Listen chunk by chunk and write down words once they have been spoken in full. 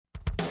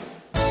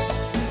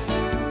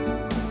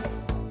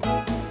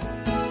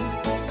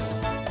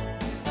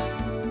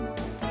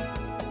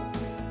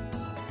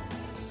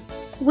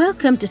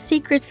Welcome to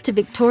Secrets to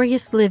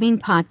Victorious Living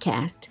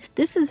podcast.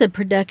 This is a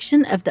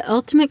production of the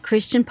Ultimate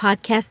Christian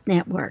Podcast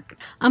Network.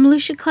 I'm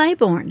Lucia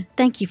Claiborne.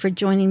 Thank you for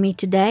joining me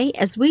today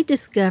as we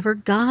discover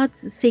God's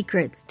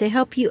secrets to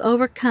help you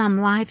overcome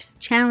life's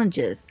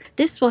challenges.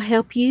 This will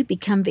help you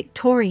become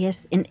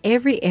victorious in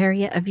every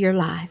area of your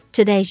life.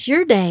 Today's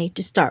your day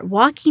to start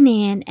walking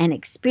in and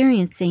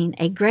experiencing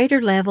a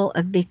greater level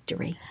of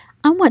victory.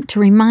 I want to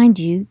remind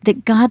you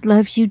that God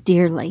loves you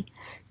dearly.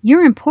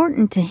 You're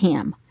important to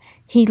Him.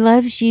 He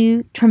loves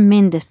you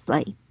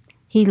tremendously.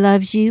 He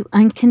loves you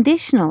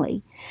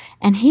unconditionally,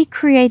 and He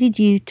created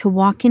you to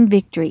walk in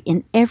victory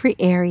in every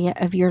area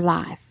of your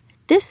life.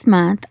 This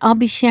month, I'll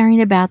be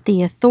sharing about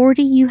the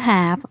authority you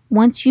have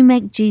once you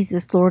make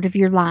Jesus Lord of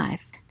your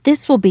life.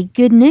 This will be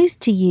good news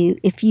to you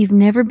if you've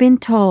never been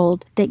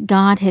told that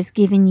God has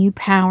given you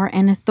power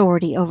and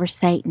authority over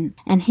Satan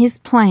and his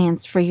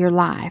plans for your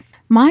life.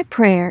 My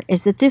prayer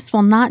is that this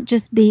will not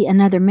just be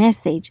another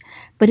message,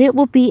 but it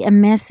will be a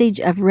message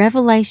of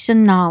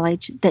revelation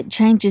knowledge that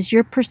changes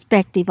your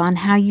perspective on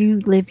how you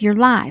live your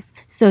life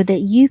so that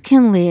you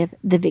can live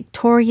the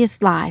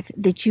victorious life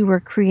that you were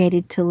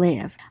created to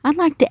live. I'd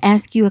like to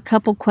ask you a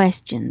couple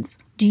questions.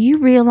 Do you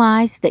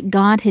realize that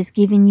God has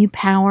given you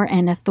power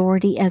and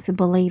authority as a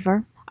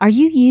believer? Are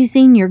you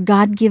using your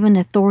God-given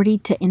authority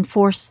to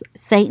enforce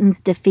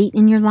Satan's defeat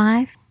in your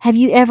life? Have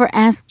you ever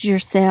asked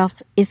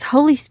yourself, is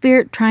Holy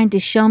Spirit trying to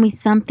show me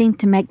something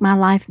to make my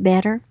life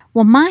better?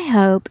 Well, my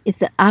hope is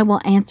that I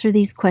will answer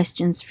these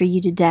questions for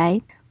you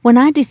today. When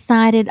I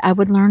decided I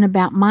would learn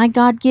about my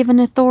God-given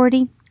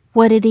authority,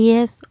 what it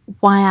is,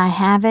 why I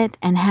have it,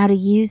 and how to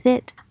use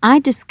it, I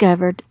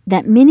discovered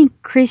that many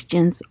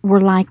Christians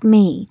were like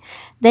me.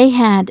 They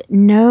had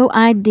no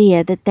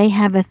idea that they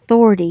have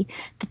authority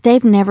that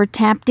they've never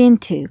tapped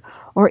into,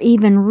 or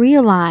even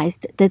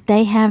realized that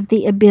they have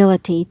the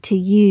ability to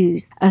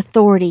use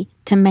authority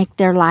to make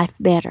their life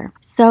better.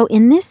 So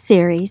in this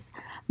series,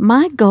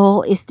 my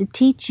goal is to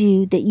teach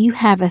you that you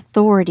have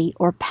authority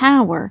or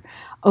power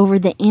over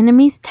the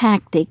enemy's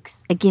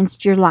tactics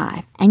against your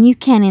life, and you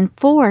can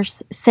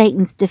enforce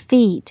Satan's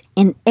defeat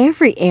in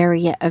every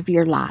area of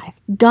your life.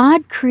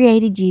 God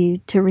created you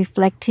to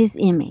reflect His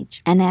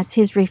image, and as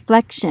His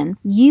reflection,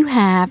 you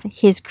have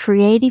His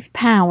creative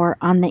power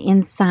on the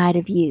inside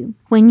of you.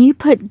 When you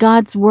put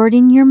God's word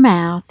in your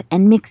mouth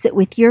and mix it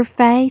with your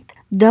faith,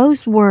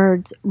 those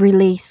words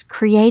release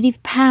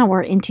creative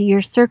power into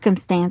your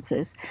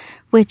circumstances,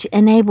 which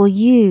enable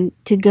you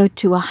to go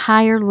to a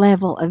higher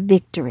level of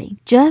victory.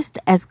 Just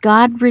as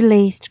God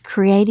released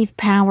creative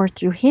power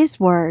through His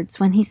words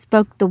when He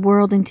spoke the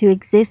world into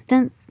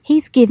existence,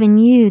 He's given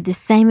you the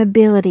same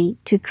ability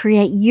to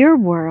create your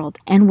world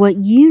and what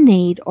you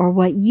need or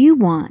what you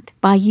want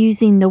by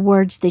using the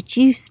words that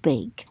you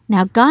speak.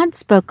 Now, God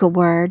spoke a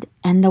word,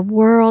 and the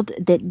world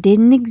that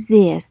didn't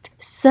exist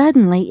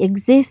suddenly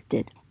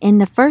existed. In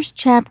the first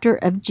chapter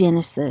of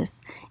Genesis,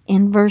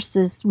 in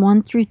verses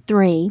 1 through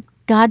 3,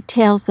 God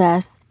tells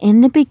us,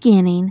 "In the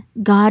beginning,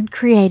 God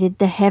created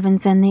the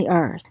heavens and the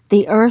earth.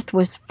 The earth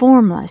was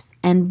formless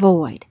and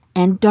void,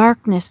 and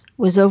darkness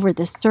was over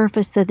the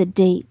surface of the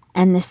deep,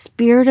 and the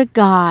Spirit of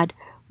God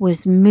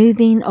was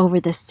moving over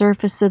the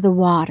surface of the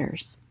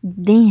waters.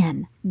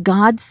 Then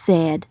God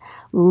said,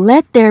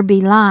 'Let there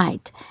be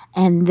light,'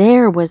 and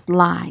there was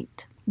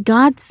light."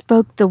 God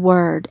spoke the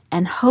word,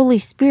 and Holy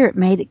Spirit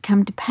made it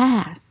come to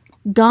pass.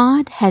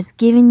 God has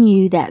given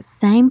you that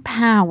same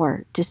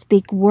power to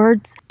speak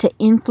words to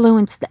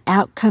influence the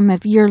outcome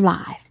of your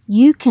life.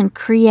 You can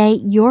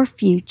create your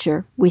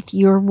future with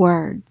your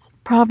words.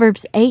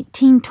 Proverbs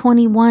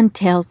 18:21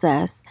 tells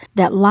us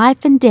that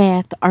life and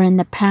death are in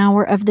the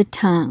power of the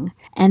tongue,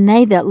 and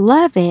they that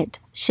love it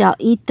shall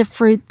eat the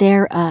fruit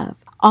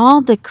thereof.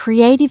 All the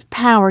creative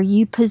power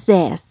you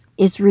possess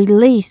is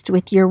released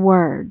with your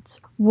words.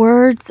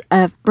 Words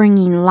of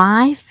bringing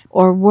life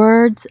or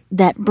words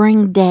that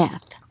bring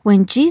death.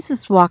 When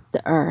Jesus walked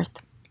the earth,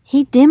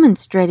 He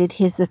demonstrated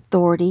His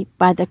authority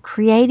by the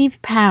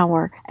creative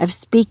power of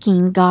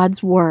speaking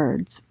God's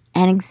words.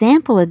 An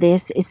example of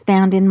this is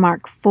found in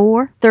Mark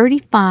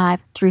 4:35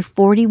 through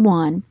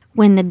 41,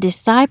 when the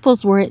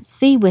disciples were at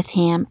sea with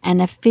Him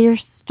and a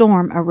fierce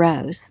storm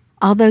arose.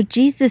 Although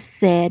Jesus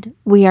said,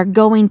 "We are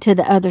going to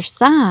the other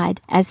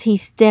side," as He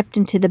stepped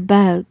into the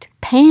boat,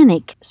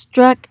 panic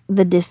struck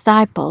the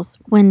disciples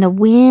when the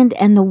wind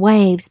and the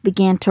waves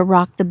began to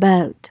rock the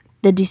boat.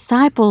 The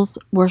disciples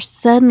were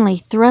suddenly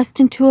thrust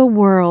into a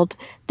world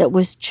that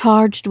was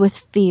charged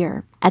with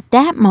fear. At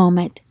that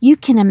moment, you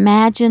can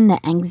imagine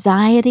the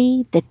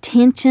anxiety, the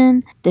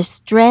tension, the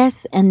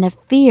stress, and the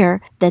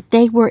fear that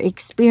they were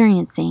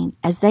experiencing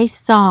as they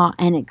saw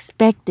and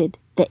expected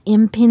the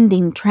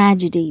impending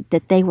tragedy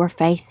that they were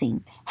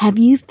facing. Have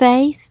you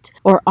faced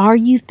or are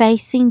you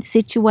facing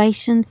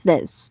situations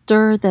that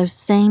stir those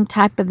same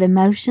type of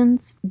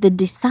emotions? The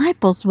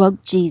disciples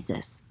woke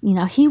Jesus.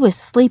 He was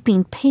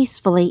sleeping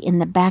peacefully in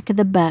the back of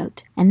the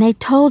boat, and they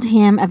told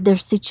Him of their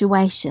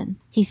situation.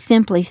 He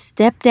simply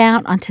stepped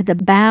out onto the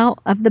bow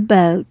of the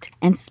boat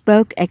and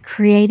spoke a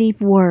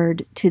creative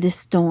word to the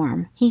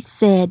storm. He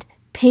said,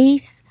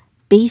 "Peace,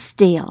 be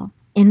still.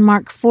 In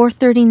Mark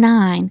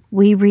 4:39,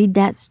 we read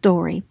that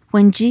story.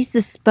 When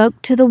Jesus spoke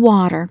to the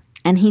water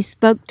and he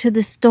spoke to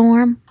the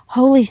storm,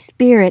 Holy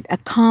Spirit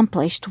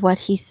accomplished what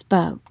he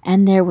spoke,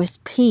 and there was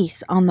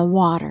peace on the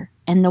water,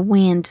 and the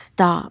wind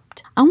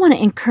stopped. I want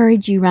to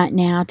encourage you right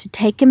now to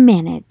take a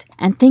minute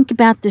and think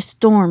about the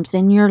storms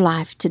in your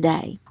life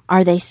today.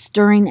 Are they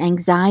stirring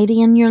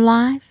anxiety in your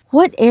life?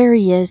 What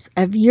areas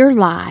of your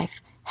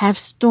life have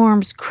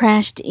storms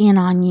crashed in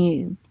on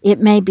you? It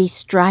may be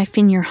strife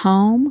in your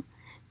home,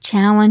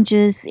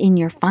 challenges in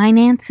your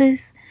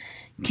finances,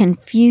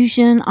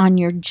 confusion on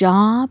your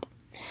job.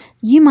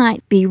 You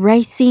might be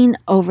racing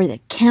over the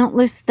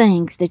countless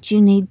things that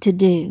you need to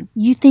do.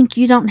 You think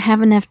you don't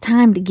have enough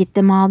time to get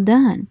them all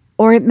done.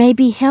 Or it may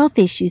be health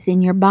issues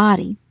in your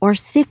body or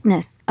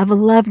sickness of a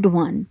loved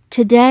one.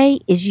 Today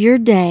is your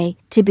day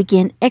to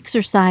begin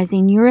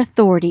exercising your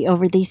authority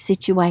over these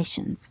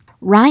situations.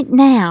 Right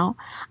now,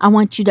 I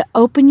want you to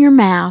open your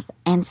mouth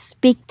and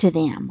speak to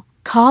them.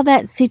 Call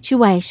that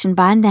situation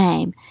by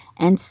name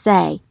and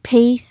say,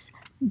 "Peace,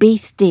 be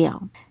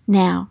still."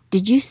 Now,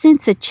 did you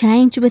sense a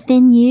change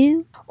within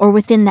you or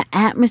within the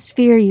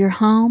atmosphere of your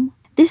home?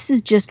 This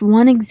is just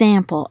one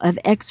example of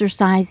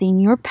exercising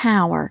your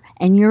power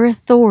and your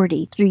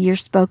authority through your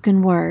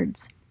spoken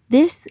words.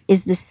 This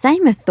is the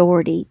same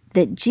authority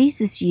that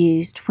Jesus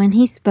used when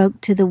he spoke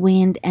to the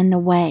wind and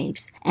the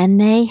waves, and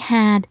they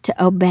had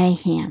to obey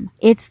him.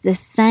 It's the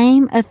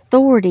same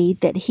authority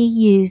that he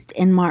used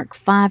in Mark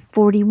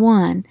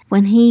 5:41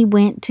 when he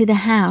went to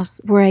the house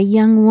where a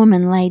young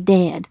woman lay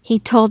dead. He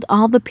told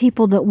all the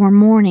people that were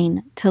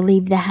mourning to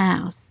leave the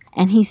house,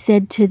 and he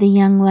said to the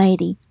young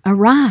lady,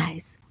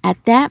 "Arise."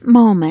 At that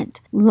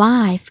moment,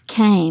 life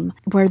came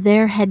where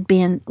there had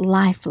been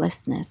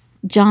lifelessness.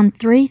 John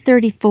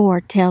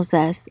 3:34 tells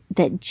us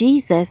that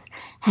Jesus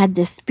had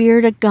the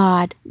Spirit of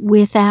God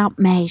without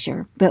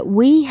measure, but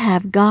we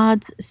have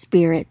God's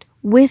Spirit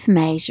with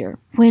measure.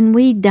 When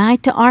we die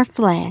to our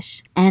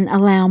flesh and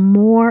allow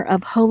more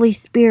of Holy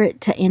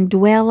Spirit to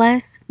indwell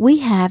us, we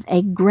have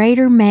a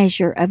greater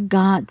measure of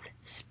God's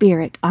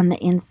Spirit on the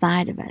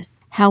inside of us.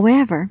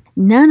 However,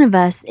 none of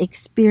us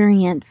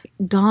experience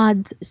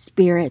God's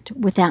Spirit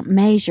without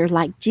measure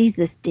like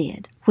Jesus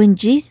did. When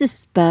Jesus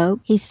spoke,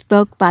 he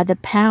spoke by the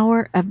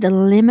power of the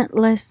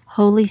limitless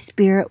Holy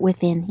Spirit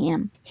within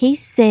him. He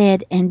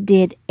said and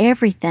did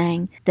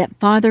everything that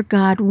Father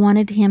God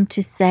wanted him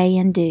to say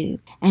and do,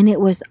 and it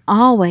was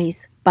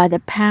always by the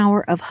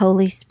power of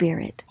Holy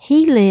Spirit.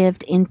 He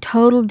lived in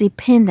total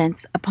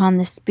dependence upon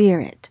the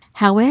Spirit.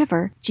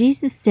 However,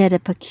 Jesus said a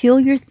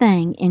peculiar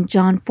thing in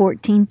John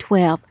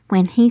 14:12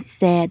 when he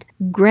said,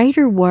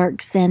 "Greater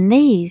works than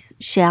these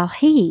shall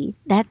he,"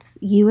 that's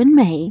you and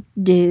me,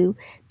 "do,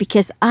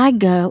 because I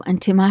go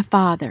unto my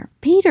Father."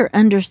 Peter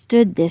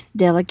understood this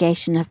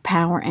delegation of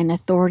power and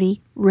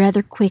authority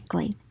rather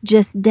quickly.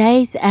 Just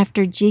days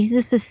after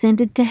Jesus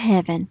ascended to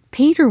heaven,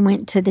 Peter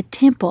went to the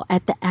temple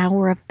at the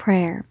hour of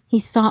prayer. He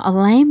saw a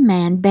lame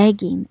man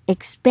begging,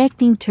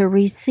 expecting to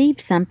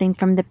receive something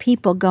from the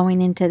people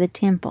going into the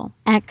temple.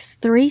 Acts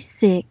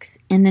 3:6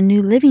 in the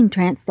New Living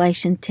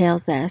Translation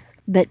tells us,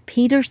 "But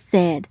Peter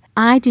said,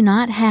 I do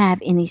not have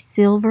any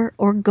silver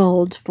or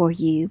gold for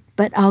you,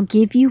 but I'll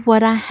give you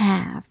what I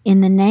have.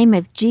 In the name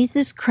of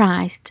Jesus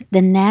Christ,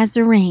 the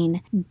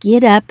Nazarene,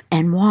 get up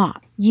and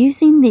walk."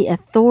 Using the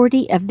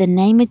authority of the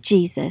name of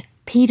Jesus,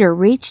 Peter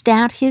reached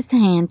out his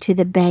hand to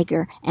the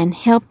beggar and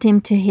helped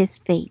him to his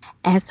feet.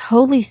 As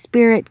Holy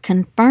Spirit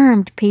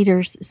confirmed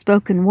Peter's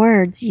spoken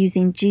words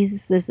using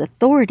Jesus'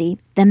 authority,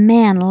 the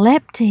man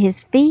leapt to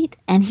his feet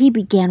and he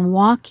began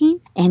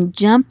walking and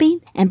jumping,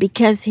 and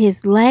because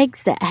his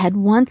legs that had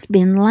once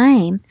been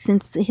lame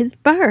since his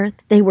birth,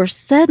 they were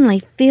suddenly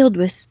filled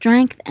with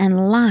strength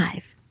and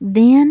life.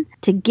 Then,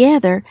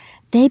 together,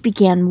 they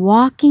began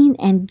walking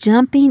and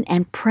jumping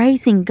and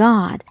praising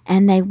God,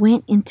 and they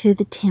went into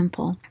the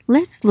temple.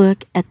 Let's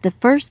look at the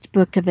first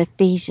book of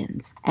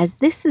Ephesians, as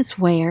this is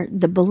where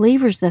the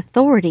believer's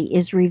authority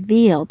is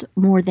revealed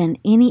more than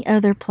any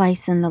other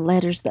place in the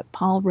letters that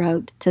Paul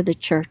wrote to the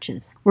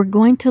churches. We're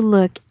going to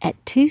look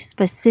at two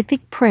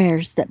specific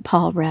prayers that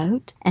Paul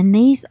wrote, and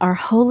these are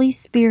Holy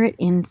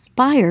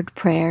Spirit-inspired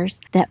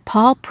prayers that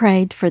Paul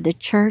prayed for the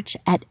church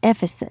at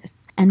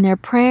Ephesus. And they're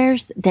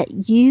prayers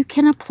that you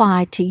can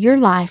apply to your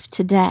life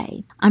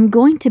today. I'm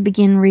going to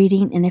begin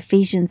reading in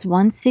Ephesians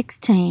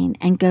 1:16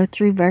 and go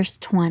through verse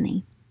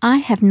 20. "I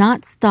have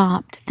not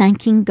stopped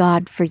thanking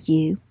God for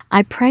you.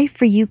 I pray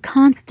for you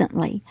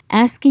constantly,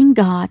 asking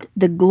God,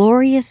 the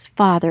glorious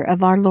Father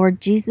of our Lord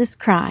Jesus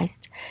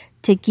Christ,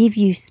 to give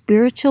you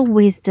spiritual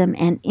wisdom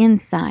and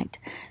insight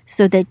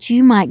so that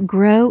you might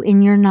grow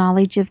in your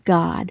knowledge of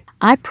God.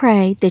 I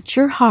pray that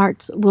your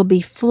hearts will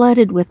be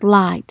flooded with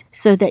light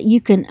so that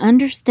you can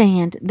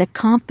understand the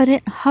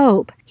confident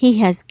hope He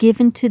has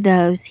given to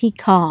those He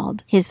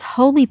called, His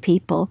holy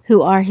people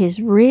who are His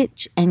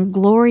rich and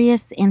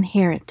glorious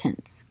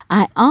inheritance.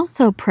 I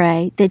also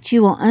pray that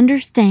you will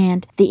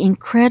understand the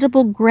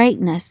incredible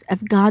greatness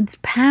of God's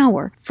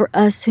power for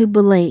us who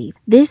believe.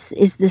 This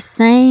is the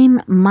same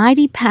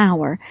mighty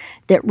power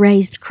that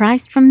raised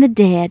Christ from the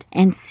dead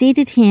and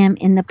seated Him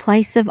in the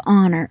place of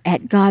honor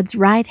at God's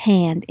right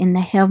hand in the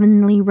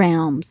heavenly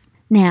realms.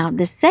 Now,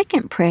 the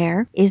second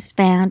prayer is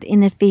found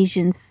in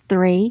Ephesians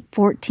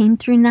 3:14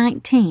 through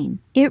 19.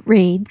 It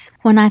reads,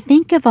 "When I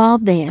think of all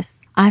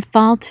this, I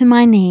fall to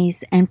my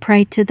knees and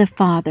pray to the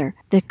Father,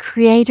 the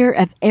Creator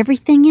of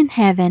everything in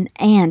heaven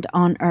and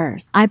on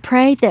earth. I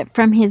pray that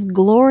from His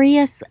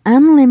glorious,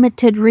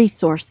 unlimited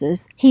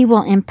resources, He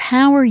will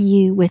empower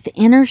you with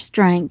inner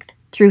strength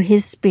through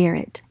His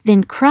Spirit.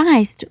 Then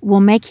Christ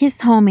will make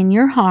His home in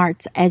your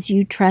hearts as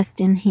you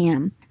trust in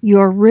Him.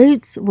 Your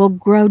roots will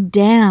grow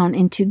down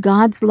into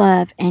God's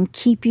love and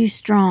keep you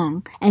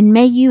strong. And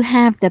may you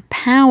have the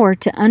power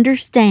to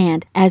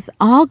understand, as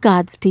all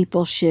God's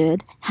people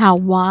should, how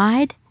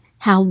wide,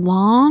 how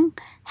long,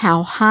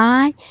 how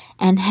high,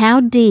 and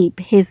how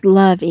deep His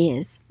love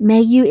is.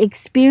 May you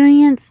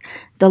experience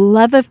the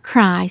love of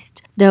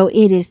Christ, though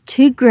it is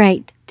too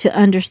great to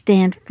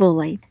understand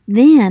fully.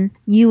 Then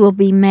you will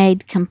be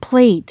made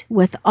complete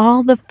with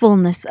all the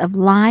fullness of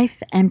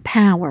life and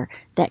power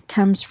that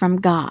comes from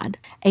God."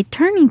 A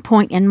turning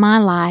point in my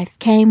life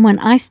came when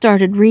I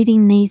started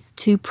reading these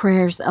two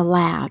prayers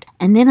aloud,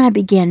 and then I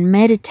began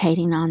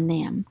meditating on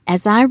them.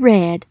 As I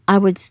read, I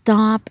would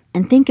stop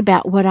and think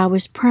about what I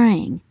was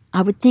praying.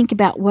 I would think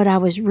about what I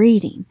was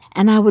reading,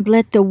 and I would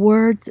let the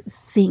words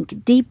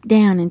sink deep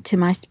down into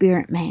my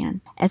spirit man.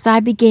 As I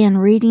began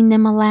reading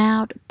them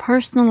aloud,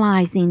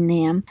 personalizing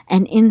them,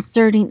 and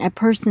inserting a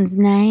person's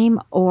name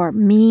or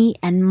me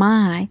and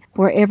my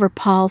wherever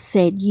Paul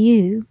said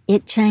you,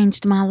 it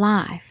changed my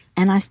life,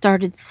 and I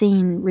started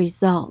seeing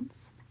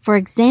results. For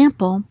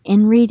example,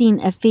 in reading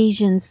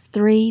Ephesians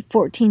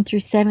 3:14 through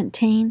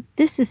 17,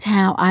 this is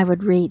how I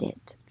would read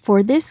it.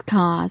 "For this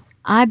cause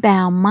I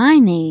bow my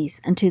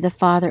knees unto the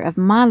Father of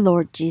my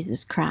Lord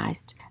Jesus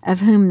Christ, of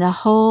whom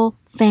the whole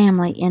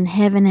family in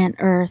heaven and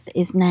earth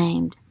is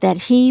named,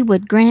 that He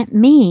would grant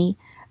me,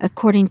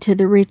 according to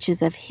the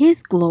riches of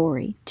His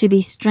glory, to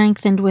be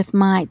strengthened with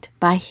might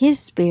by His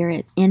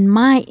Spirit in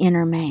my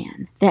inner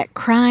man, that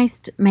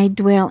Christ may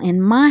dwell in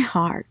my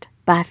heart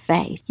by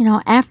faith."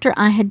 After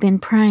I had been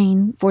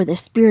praying for the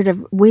spirit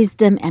of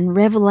wisdom and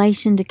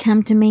revelation to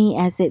come to me,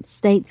 as it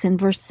states in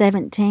verse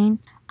 17,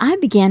 I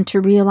began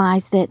to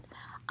realize that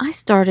I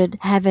started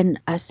having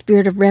a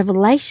spirit of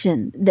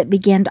revelation that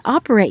began to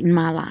operate in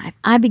my life.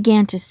 I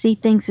began to see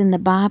things in the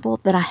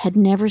Bible that I had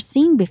never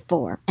seen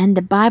before, and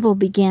the Bible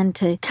began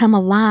to come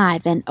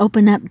alive and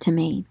open up to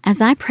me. As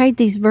I prayed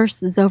these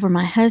verses over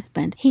my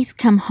husband, he's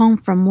come home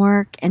from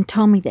work and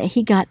told me that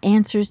he got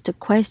answers to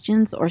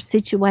questions or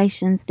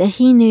situations that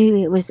he knew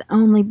it was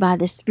only by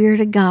the Spirit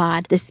of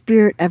God, the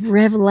Spirit of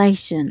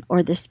revelation,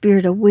 or the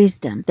Spirit of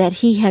wisdom, that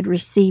he had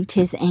received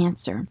his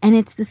answer. And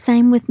it's the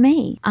same with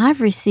me.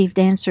 I've received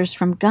answers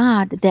from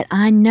God that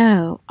I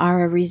know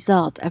are a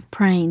result of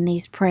praying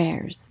these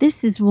prayers.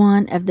 This is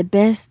one of the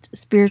best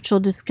spiritual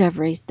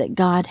discoveries that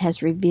God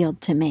has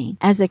revealed to me.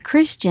 As a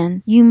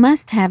Christian, you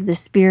must have the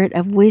spirit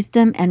of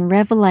wisdom and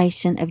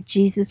revelation of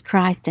Jesus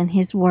Christ and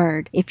His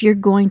Word if you're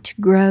going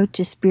to grow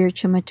to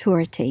spiritual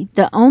maturity.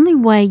 The only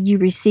way you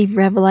receive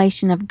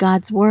revelation of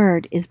God's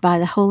Word is by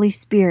the Holy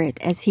Spirit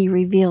as He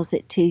reveals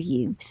it to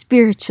you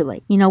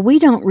spiritually. We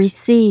don't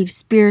receive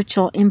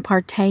spiritual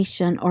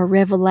impartation or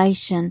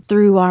revelation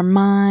through our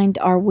mind,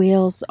 our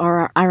wills,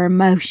 or our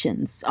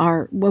emotions,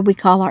 or what we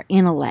call our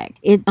intellect.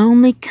 It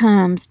only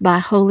comes by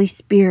Holy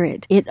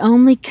Spirit. It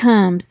only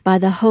comes by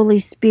the Holy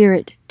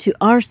Spirit to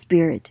our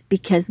spirit,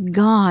 because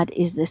God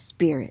is the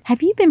Spirit.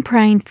 Have you been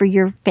praying for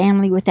your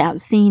family without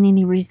seeing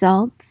any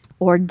results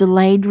or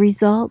delayed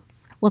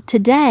results? Well,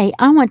 today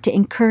I want to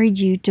encourage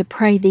you to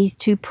pray these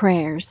two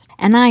prayers,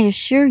 and I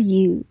assure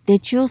you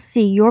that you'll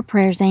see your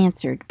prayers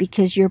answered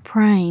because you're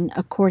praying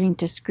according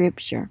to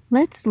Scripture.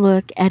 Let's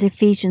look at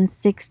Ephesians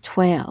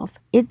 6:12.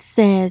 It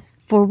says,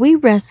 "For we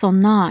wrestle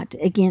not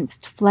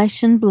against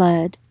flesh and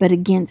blood, but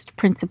against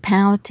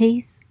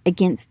principalities,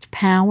 against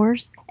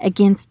powers,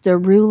 against the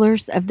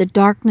rulers of the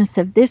darkness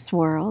of this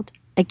world,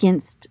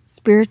 against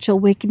spiritual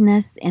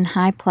wickedness in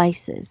high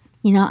places."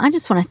 I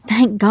just want to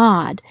thank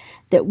God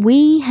that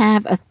we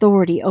have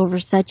authority over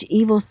such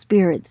evil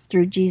spirits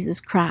through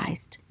Jesus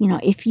Christ.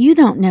 If you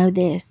don't know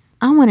this,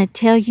 I want to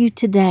tell you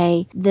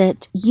today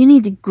that you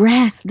need to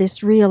grasp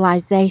this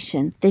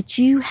realization that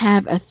you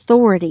have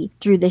authority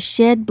through the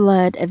shed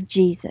blood of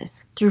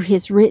Jesus, through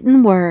His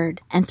written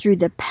word, and through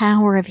the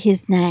power of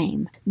His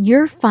name.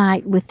 Your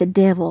fight with the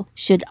devil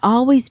should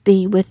always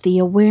be with the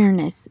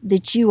awareness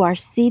that you are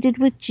seated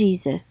with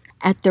Jesus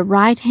at the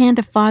right hand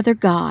of Father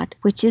God,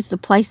 which is the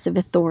place of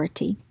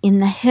authority in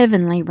the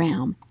heavenly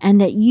realm,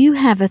 and that you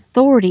have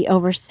authority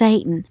over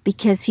Satan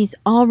because he's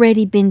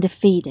already been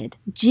defeated.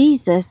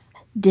 Jesus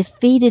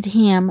defeated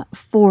him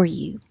for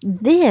you.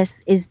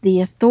 This is the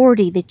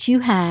authority that you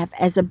have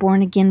as a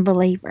born-again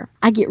believer.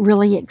 I get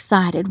really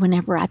excited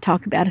whenever I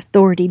talk about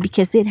authority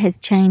because it has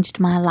changed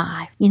my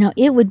life.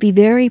 It would be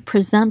very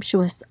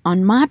presumptuous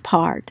on my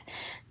part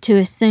to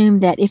assume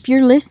that if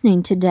you're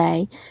listening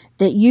today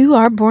that you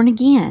are born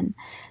again.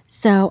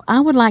 So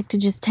I would like to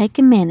just take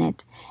a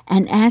minute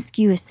and ask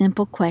you a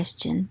simple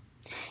question.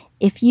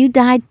 If you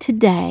died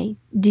today,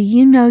 do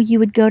you know you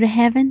would go to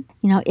heaven?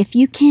 If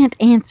you can't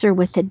answer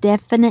with a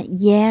definite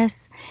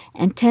yes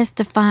and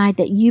testify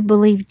that you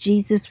believe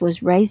Jesus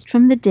was raised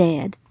from the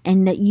dead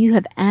and that you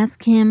have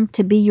asked him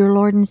to be your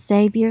Lord and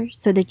Savior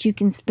so that you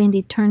can spend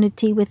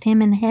eternity with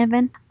him in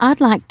heaven, I'd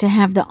like to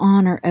have the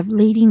honor of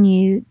leading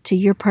you to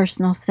your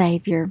personal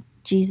Savior,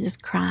 Jesus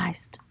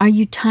Christ. Are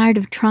you tired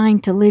of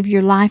trying to live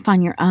your life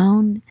on your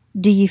own?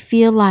 Do you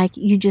feel like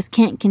you just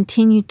can't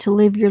continue to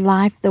live your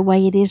life the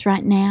way it is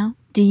right now?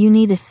 Do you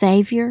need a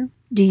Savior?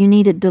 Do you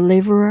need a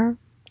deliverer?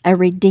 A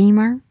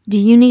Redeemer? Do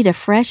you need a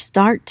fresh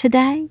start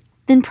today?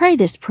 Then pray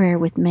this prayer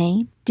with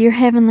me. Dear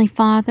Heavenly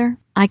Father,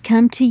 I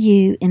come to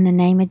you in the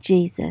name of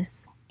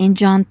Jesus. In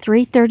John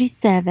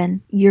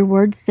 3:37, your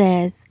word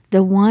says,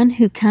 "The one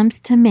who comes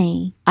to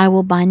me, I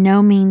will by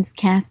no means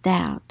cast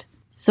out."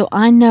 So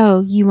I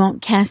know you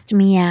won't cast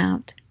me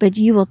out, but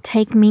you will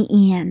take me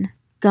in.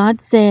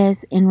 God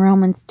says in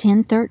Romans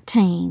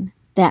 10:13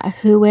 that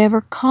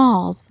whoever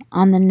calls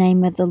on the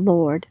name of the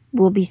Lord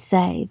will be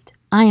saved.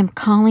 I am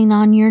calling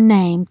on your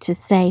name to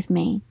save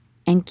me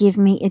and give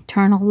me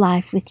eternal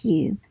life with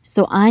you.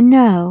 So I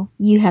know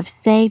you have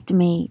saved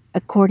me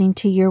according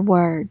to your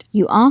word.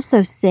 You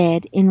also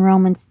said in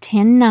Romans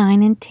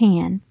 10:9 and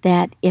 10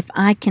 that if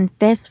I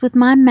confess with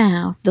my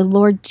mouth the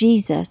Lord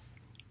Jesus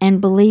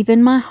and believe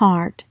in my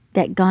heart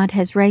that God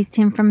has raised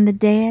him from the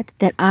dead,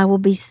 that I will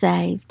be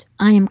saved.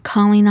 I am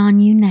calling on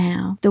you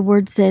now. The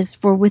word says,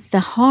 "For with the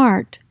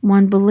heart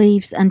one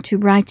believes unto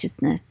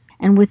righteousness,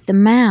 and with the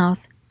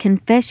mouth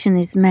confession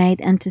is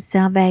made unto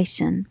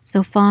salvation."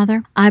 So,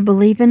 Father, I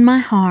believe in my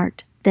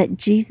heart that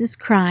Jesus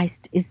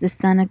Christ is the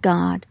Son of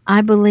God.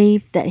 I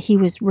believe that he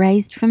was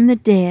raised from the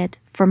dead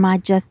for my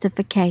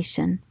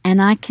justification,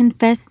 and I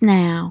confess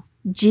now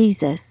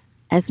Jesus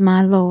as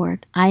my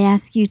Lord. I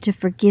ask you to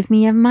forgive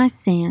me of my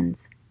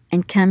sins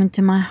and come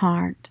into my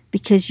heart,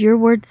 because your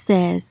word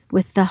says,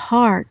 with the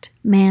heart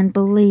man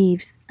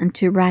believes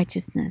unto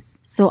righteousness.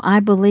 So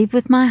I believe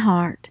with my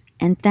heart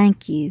and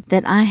thank you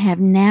that I have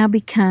now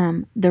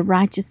become the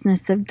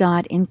righteousness of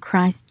God in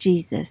Christ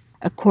Jesus,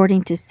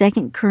 according to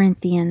 2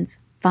 Corinthians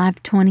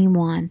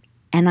 5:21,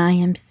 and I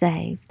am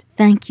saved.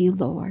 Thank you,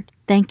 Lord.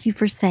 Thank you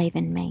for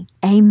saving me.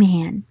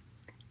 Amen.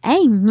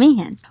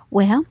 Amen.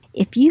 Well,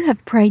 if you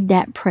have prayed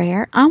that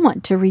prayer, I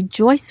want to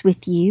rejoice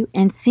with you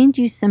and send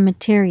you some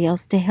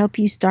materials to help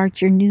you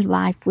start your new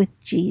life with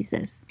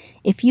Jesus.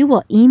 If you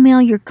will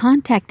email your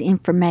contact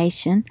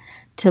information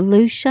to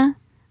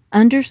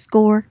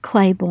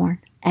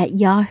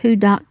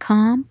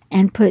Lucia_Claiborne@yahoo.com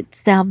and put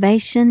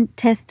salvation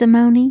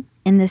testimony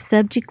in the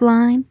subject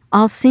line,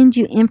 I'll send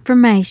you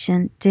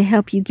information to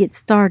help you get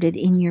started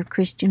in your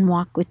Christian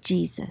walk with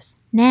Jesus.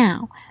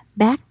 Now,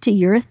 back to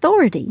your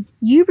authority.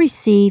 You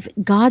receive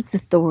God's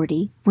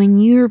authority when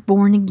you're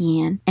born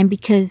again, and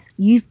because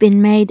you've been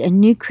made a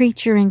new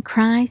creature in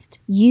Christ,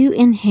 you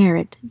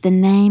inherit the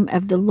name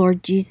of the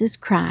Lord Jesus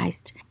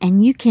Christ,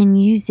 and you can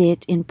use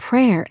it in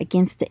prayer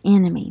against the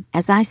enemy.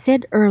 As I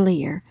said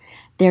earlier,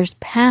 there's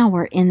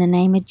power in the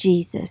name of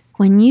Jesus.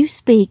 When you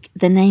speak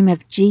the name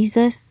of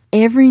Jesus,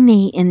 every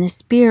knee in the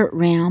spirit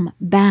realm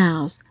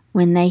bows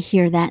when they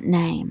hear that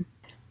name.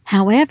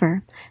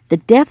 However, the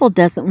devil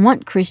doesn't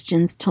want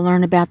Christians to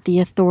learn about the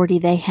authority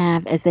they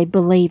have as a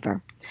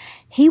believer.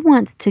 He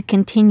wants to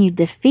continue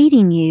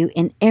defeating you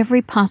in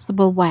every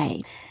possible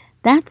way.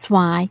 That's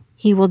why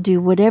he will do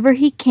whatever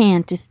he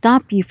can to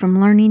stop you from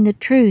learning the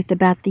truth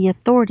about the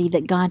authority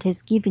that God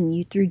has given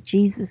you through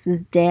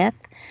Jesus' death,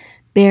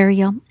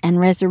 burial, and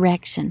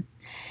resurrection.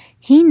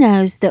 He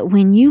knows that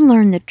when you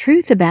learn the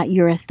truth about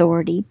your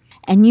authority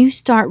and you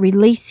start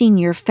releasing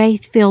your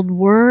faith-filled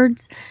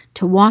words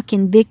to walk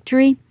in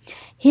victory,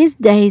 his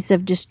days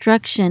of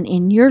destruction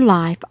in your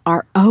life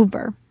are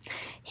over.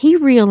 He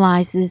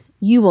realizes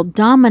you will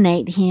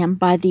dominate him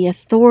by the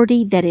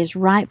authority that is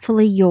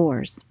rightfully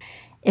yours.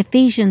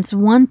 Ephesians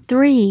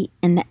 1:3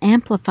 in the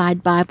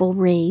Amplified Bible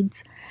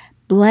reads,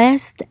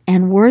 "Blessed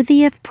and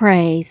worthy of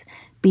praise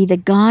be the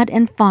God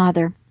and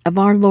Father of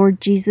our Lord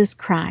Jesus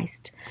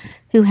Christ,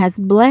 who has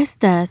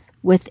blessed us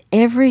with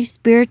every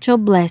spiritual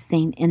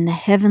blessing in the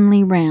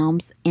heavenly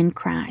realms in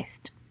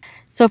Christ."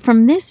 So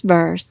from this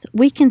verse,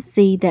 we can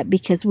see that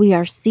because we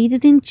are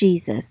seated in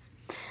Jesus,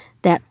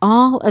 that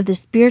all of the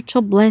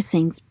spiritual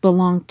blessings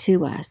belong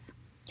to us.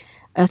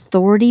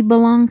 Authority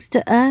belongs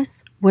to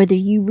us, whether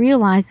you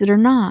realize it or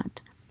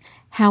not.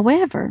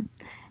 However,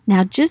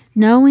 now just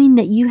knowing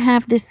that you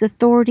have this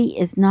authority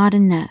is not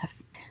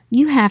enough.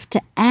 You have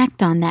to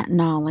act on that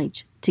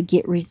knowledge to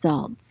get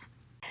results.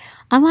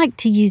 I like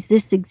to use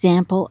this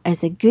example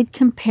as a good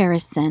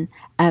comparison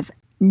of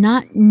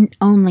not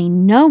only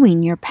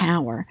knowing your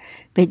power,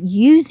 but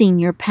using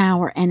your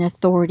power and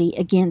authority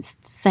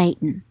against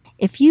Satan.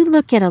 If you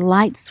look at a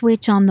light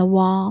switch on the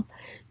wall,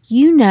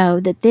 you know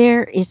that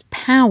there is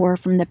power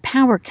from the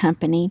power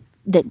company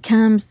that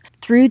comes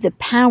through the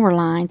power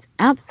lines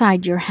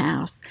outside your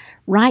house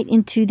right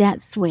into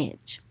that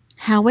switch.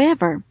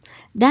 However,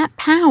 that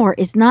power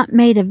is not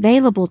made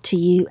available to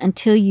you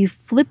until you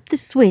flip the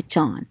switch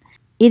on.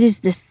 It is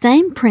the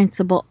same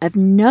principle of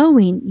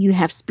knowing you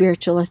have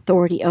spiritual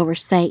authority over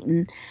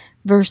Satan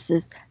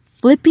versus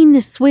flipping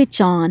the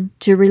switch on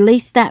to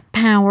release that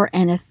power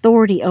and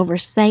authority over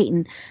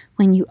Satan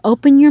when you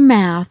open your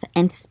mouth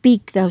and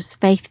speak those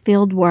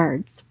faith-filled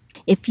words.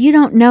 If you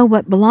don't know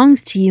what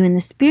belongs to you in the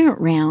spirit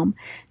realm,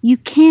 you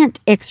can't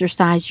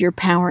exercise your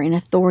power and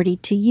authority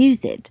to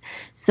use it,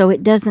 so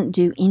it doesn't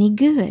do any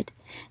good.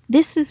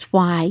 This is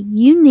why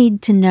you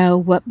need to know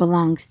what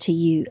belongs to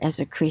you as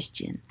a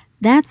Christian.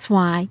 That's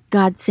why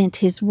God sent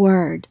His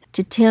Word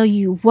to tell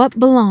you what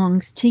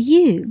belongs to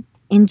you.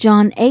 In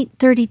John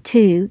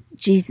 8:32,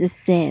 Jesus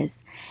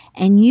says,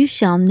 "And you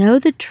shall know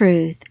the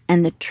truth,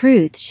 and the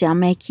truth shall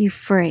make you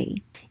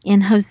free."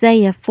 In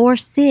Hosea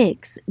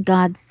 4:6,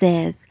 God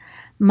says,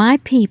 "My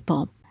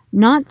people,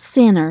 not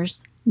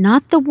sinners,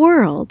 not the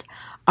world,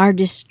 are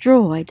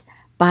destroyed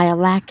by a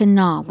lack of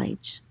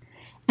knowledge."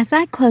 As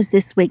I close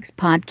this week's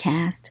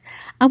podcast,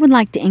 I would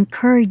like to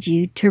encourage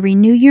you to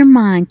renew your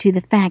mind to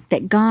the fact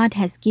that God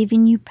has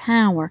given you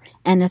power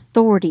and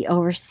authority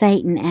over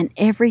Satan and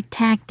every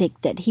tactic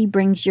that he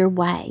brings your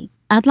way.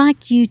 I'd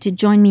like you to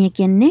join me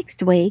again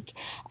next week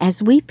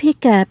as we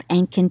pick up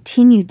and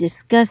continue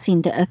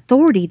discussing the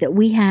authority that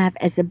we have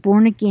as a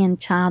born-again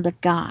child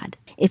of God.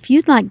 If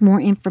you'd like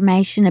more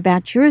information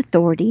about your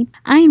authority,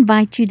 I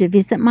invite you to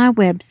visit my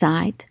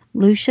website,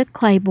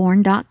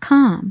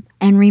 LuciaClayborn.com.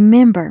 And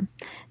remember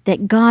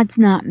that God's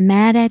not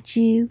mad at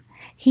you.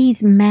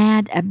 He's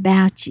mad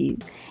about you.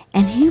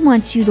 And He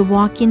wants you to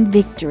walk in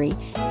victory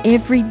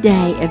every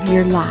day of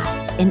your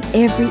life, in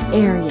every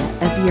area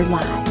of your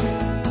life.